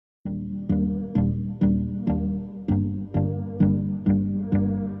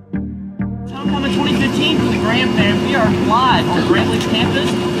Homecoming 2015 for the Graham fans. We are live on Grant Lee's campus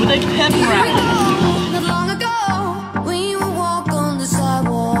with a pep rally. Not long ago, we would walk on the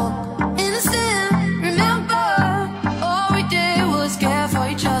sidewalk, innocent, remember, all we did was care for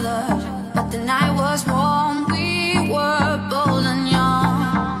each other, but the night was warm, we were bold and young.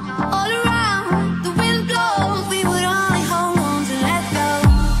 All around, the wind blows, we would only hold on to let go.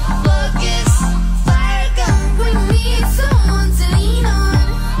 Buckets, fire gun, we need someone to lean on.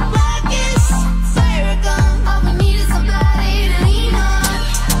 Buckets, fire gun, all we need is somebody to lean on.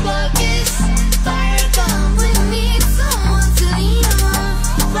 Buckets, fire gun, we need someone to lean on.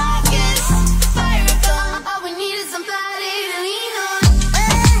 Buckets, fire gun, all we need is somebody to lean on.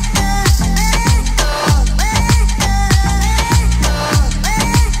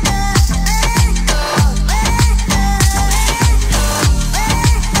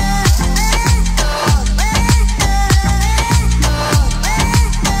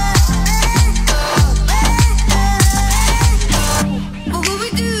 What will we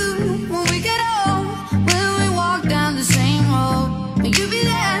do when we get old? Will we walk down the same road? Will you be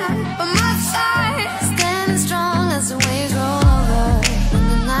there by my side, standing strong as the waves roll over? When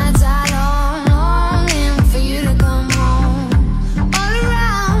the nights are long, longing for you to come home. All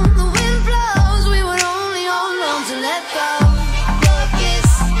around, the wind blows, we would only hold on to let go.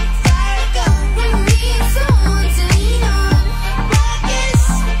 Buckets, fire gun, we need someone to lean on. Buckets,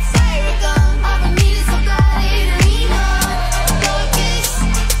 fire gun, all we need is somebody to lean on. Buckets,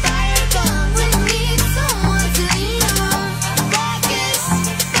 fire gun, we need someone to lean on. Buckets,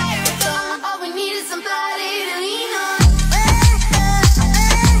 fire gun, all we need is somebody to lean on.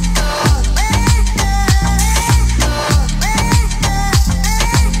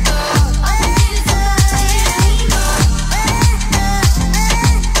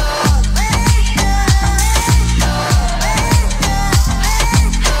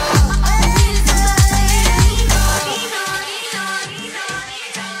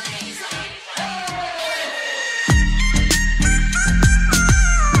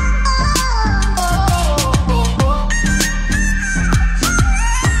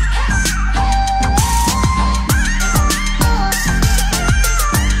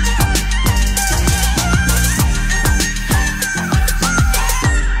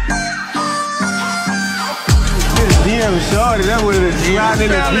 DM shorty, that's where the slide in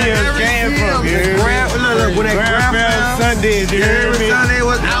the DM came from. Look, when that Graham Sunday, you hear me? Sunday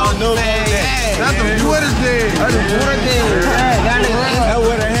was out there. That's the water day. That's the water day. That's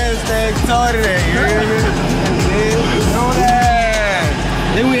where the hashtag started at, you hear me? You know that.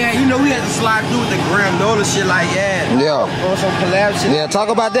 Then we had, we had to slide through with the Graham Nola shit like, Yeah. on some collab shit. Yeah, talk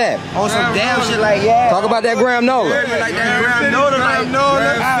about that. On some damn shit like, Talk about that Graham Nola. Like that Graham Nola, like,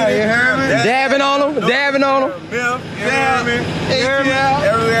 you hear me? Dabbing on him, dabbing on him.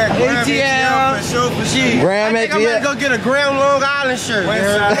 ATL, for sure, for shit. Graham I think I'm ATL. gonna go get a Graham Long Island shirt.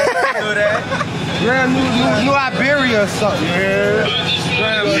 Graham New Iberia or something.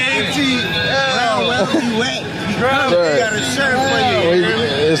 Graham ATL. Wherever you at, Graham got a shirt for you.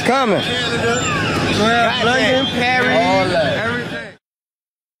 It's coming. Canada, Graham London, Paris,